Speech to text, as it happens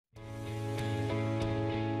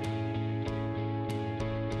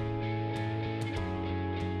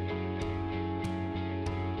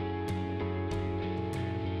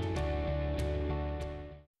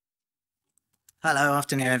Hello,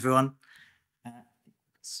 afternoon, everyone.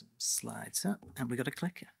 Some slides up, and we got a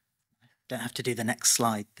clicker. Don't have to do the next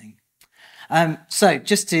slide thing. So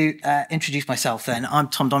just to introduce myself then, I'm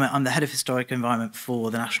Tom Dommett. I'm the Head of Historic Environment for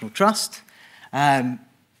the National Trust.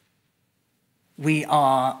 We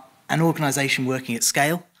are an organisation working at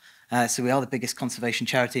scale. So we are the biggest conservation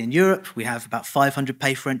charity in Europe. We have about 500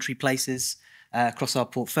 pay-for-entry places across our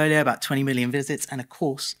portfolio, about 20 million visits, and of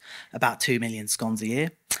course, about 2 million scones a year.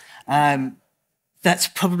 That's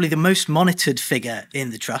probably the most monitored figure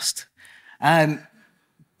in the trust.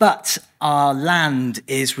 But our land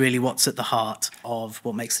is really what's at the heart of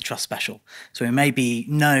what makes the trust special. So we may be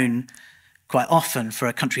known quite often for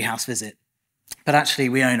a country house visit, but actually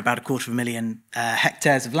we own about 250,000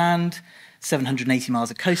 hectares of land, 780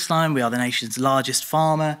 miles of coastline. We are the nation's largest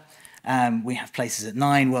farmer. We have places at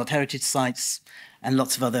 9 World Heritage Sites and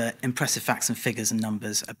lots of other impressive facts and figures and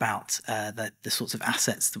numbers about the sorts of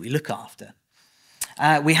assets that we look after.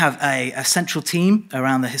 We have a central team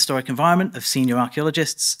around the historic environment of senior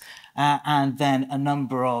archaeologists, and then a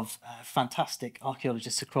number of fantastic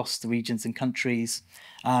archaeologists across the regions and countries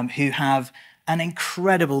who have an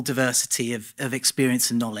incredible diversity of experience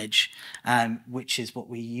and knowledge, which is what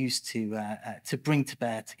we use to bring to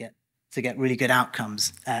bear to get really good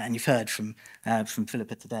outcomes. And you've heard from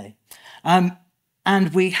Philippa today.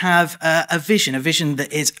 And we have a vision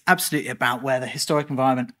that is absolutely about where the historic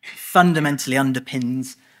environment fundamentally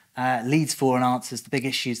underpins, leads for and answers the big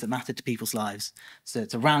issues that matter to people's lives. So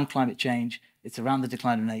it's around climate change, it's around the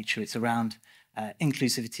decline of nature, it's around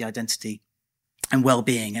inclusivity, identity, and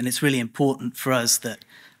well-being. And it's really important for us that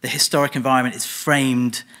the historic environment is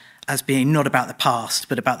framed as being not about the past,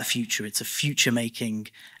 but about the future. It's a future-making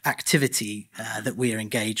activity that we are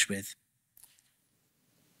engaged with.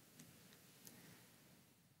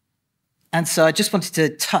 And so I just wanted to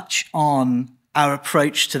touch on our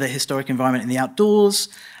approach to the historic environment in the outdoors,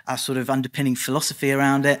 our sort of underpinning philosophy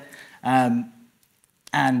around it, and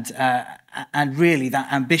really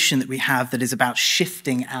that ambition that we have that is about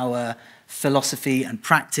shifting our philosophy and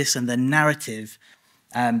practice and the narrative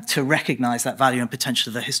to recognise that value and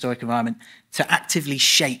potential of the historic environment to actively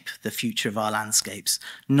shape the future of our landscapes,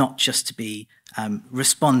 not just to be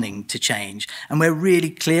responding to change. And we're really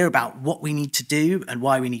clear about what we need to do and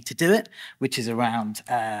why we need to do it, which is around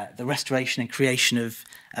the restoration and creation of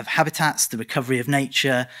habitats, the recovery of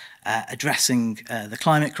nature, addressing the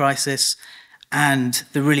climate crisis. And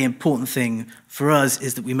the really important thing for us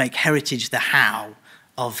is that we make heritage the how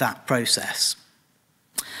of that process.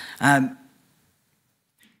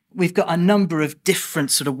 We've got a number of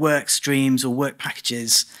different sort of work streams or work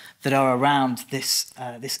packages that are around this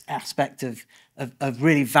aspect of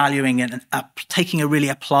really valuing and taking a really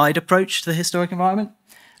applied approach to the historic environment.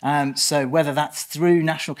 So whether that's through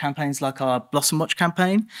national campaigns like our Blossom Watch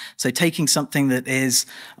campaign, so taking something that is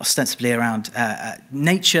ostensibly around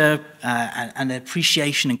nature and the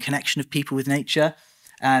appreciation and connection of people with nature,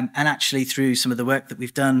 and actually through some of the work that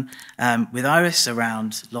we've done with Iris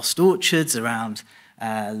around lost orchards, around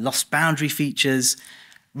lost boundary features,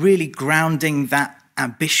 really grounding that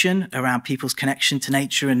ambition around people's connection to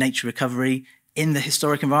nature and nature recovery in the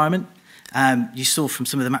historic environment. You saw from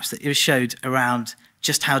some of the maps that Iris showed around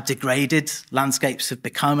just how degraded landscapes have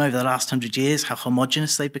become over the last 100 years, how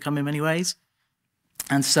homogenous they've become in many ways.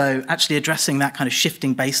 And so actually addressing that kind of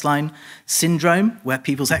shifting baseline syndrome where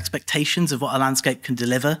people's expectations of what a landscape can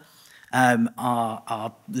deliver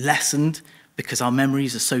are lessened because our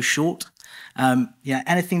memories are so short.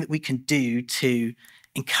 Anything that we can do to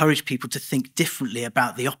encourage people to think differently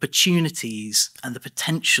about the opportunities and the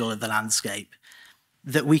potential of the landscape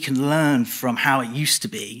that we can learn from how it used to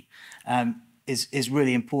be is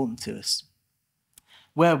really important to us.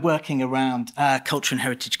 We're working around culture and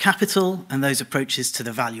heritage capital and those approaches to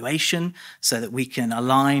the valuation so that we can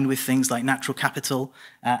align with things like natural capital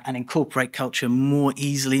and incorporate culture more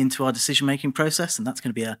easily into our decision-making process. And that's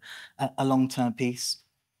going to be a long-term piece.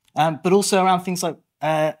 But also around things like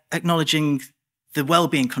acknowledging the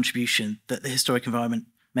well-being contribution that the historic environment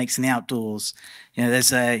makes in the outdoors. You know,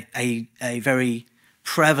 there's a very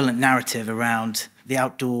prevalent narrative around the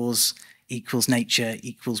outdoors equals nature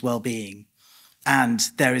equals well-being. And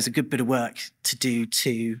there is a good bit of work to do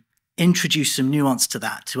to introduce some nuance to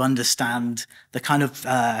that, to understand the kind of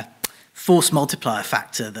force multiplier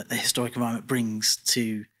factor that the historic environment brings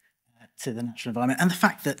to the natural environment. And the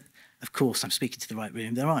fact that, of course, I'm speaking to the right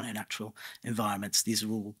room, there are no natural environments. These are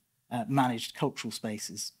all managed cultural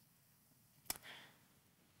spaces.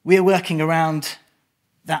 We're working around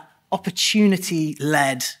that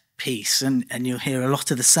opportunity-led piece, and you'll hear a lot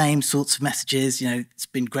of the same sorts of messages. You know, it's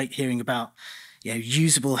been great hearing about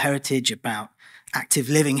usable heritage, about active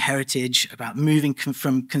living heritage, about moving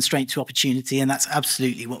from constraint to opportunity, and that's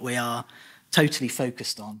absolutely what we are totally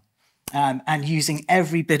focused on. And using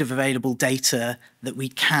every bit of available data that we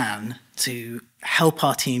can to help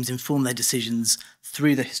our teams inform their decisions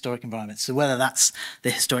through the historic environment. So whether that's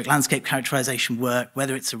the historic landscape characterization work,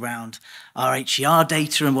 whether it's around our HER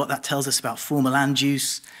data and what that tells us about former land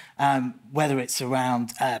use, whether it's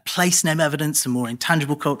around place name evidence and more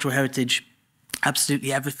intangible cultural heritage,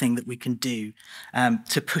 absolutely everything that we can do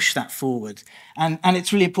to push that forward. And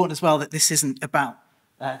it's really important as well that this isn't about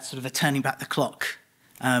sort of a turning back the clock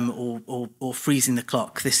or freezing the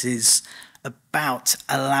clock. This is about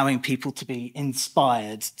allowing people to be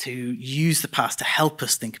inspired to use the past to help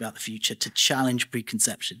us think about the future, to challenge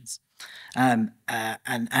preconceptions. And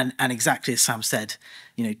exactly as Sam said,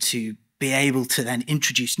 you know, to be able to then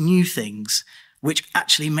introduce new things which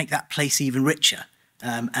actually make that place even richer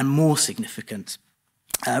and more significant,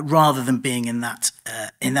 rather than being in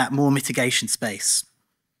that more mitigation space.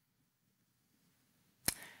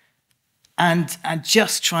 And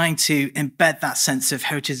just trying to embed that sense of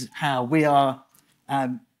heritage, how we are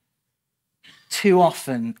too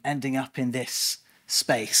often ending up in this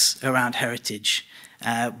space around heritage,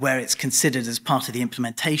 where it's considered as part of the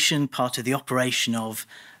implementation, part of the operation of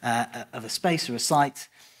a space or a site.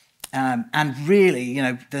 And really, you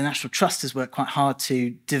know, the National Trust has worked quite hard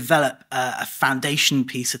to develop a foundation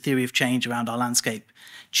piece, a theory of change around our landscape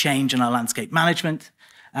change and our landscape management.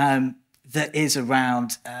 That is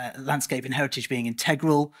around landscape and heritage being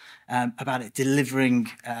integral, about it delivering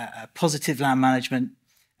positive land management,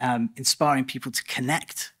 inspiring people to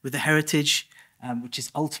connect with the heritage, which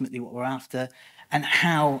is ultimately what we're after, and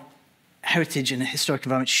how heritage and a historic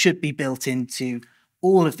environment should be built into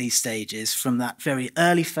all of these stages, from that very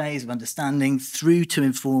early phase of understanding through to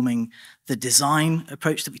informing the design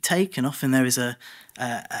approach that we take. And often there is a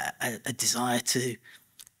desire to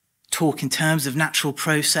talk in terms of natural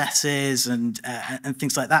processes and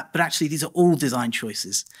things like that. But actually, these are all design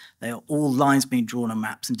choices. They are all lines being drawn on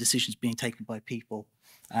maps and decisions being taken by people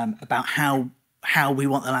about how we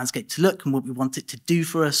want the landscape to look and what we want it to do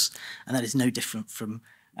for us. And that is no different from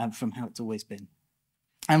how it's always been.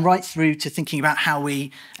 And right through to thinking about how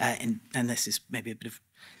we, and this is maybe a bit of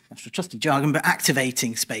National Trusty jargon, but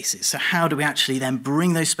activating spaces. So how do we actually then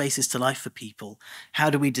bring those spaces to life for people? How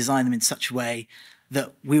do we design them in such a way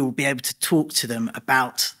that we will be able to talk to them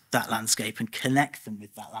about that landscape and connect them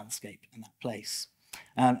with that landscape and that place?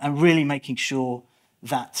 And really making sure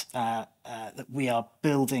that, that we are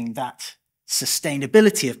building that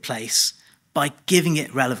sustainability of place by giving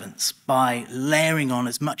it relevance, by layering on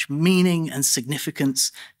as much meaning and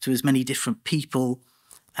significance to as many different people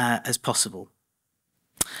as possible.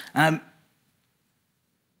 I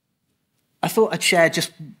thought I'd share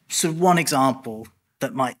just sort of one example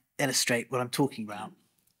that might illustrate what I'm talking about.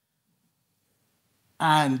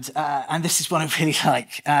 And this is one I really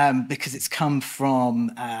like because it's come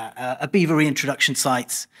from a beaver reintroduction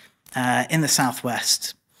site in the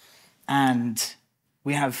southwest. And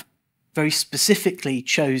we have very specifically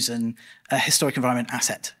chosen a historic environment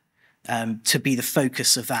asset to be the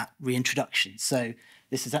focus of that reintroduction. So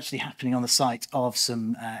this is actually happening on the site of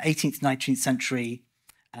some 18th, 19th century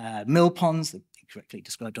mill ponds, incorrectly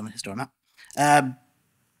described on the historic map,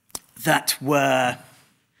 that were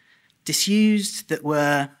disused, that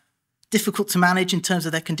were difficult to manage in terms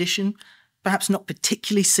of their condition, perhaps not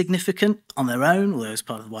particularly significant on their own, although as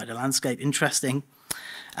part of the wider landscape, interesting,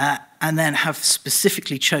 and then have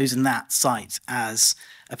specifically chosen that site as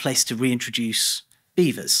a place to reintroduce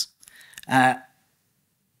beavers.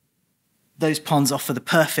 Those ponds offer the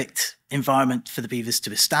perfect environment for the beavers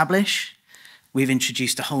to establish. We've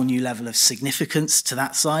introduced a whole new level of significance to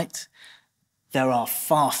that site. There are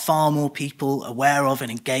far, far more people aware of and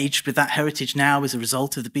engaged with that heritage now as a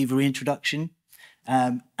result of the beaver reintroduction.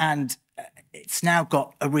 And it's now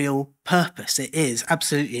got a real purpose. It is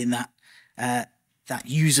absolutely in that, that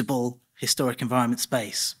usable historic environment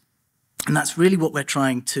space. And that's really what we're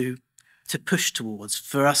trying to push towards.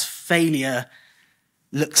 For us, failure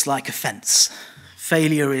looks like a fence.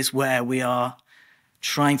 Failure is where we are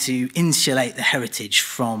trying to insulate the heritage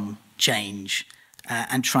from change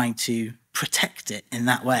and trying to protect it in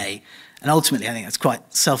that way. And ultimately, I think that's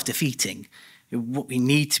quite self-defeating. What we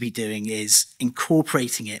need to be doing is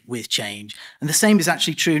incorporating it with change. And the same is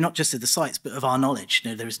actually true not just of the sites, but of our knowledge.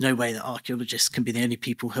 You know, there is no way that archaeologists can be the only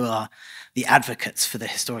people who are the advocates for the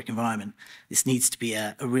historic environment. This needs to be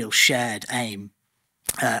a real shared aim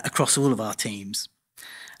across all of our teams.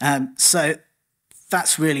 So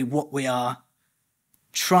that's really what we are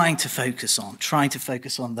trying to focus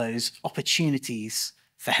on those opportunities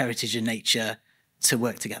for heritage and nature to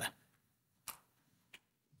work together.